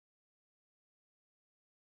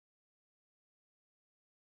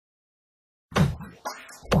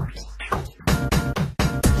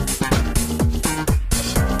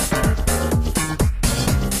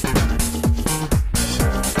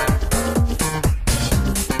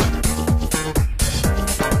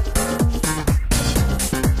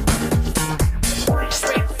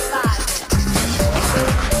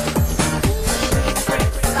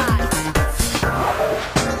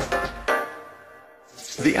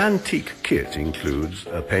antique kit includes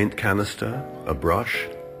a paint canister, a brush,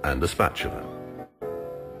 and a spatula.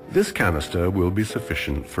 This canister will be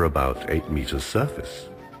sufficient for about 8 meters surface.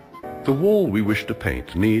 The wall we wish to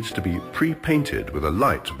paint needs to be pre-painted with a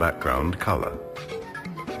light background color.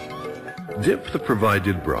 Dip the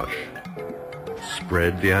provided brush.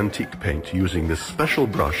 Spread the antique paint using this special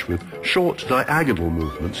brush with short diagonal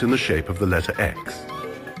movements in the shape of the letter X.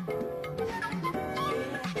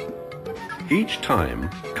 Each time,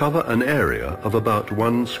 cover an area of about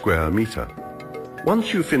 1 square meter.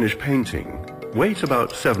 Once you finish painting, wait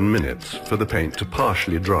about 7 minutes for the paint to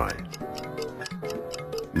partially dry.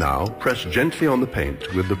 Now press gently on the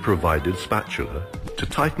paint with the provided spatula to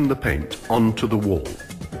tighten the paint onto the wall.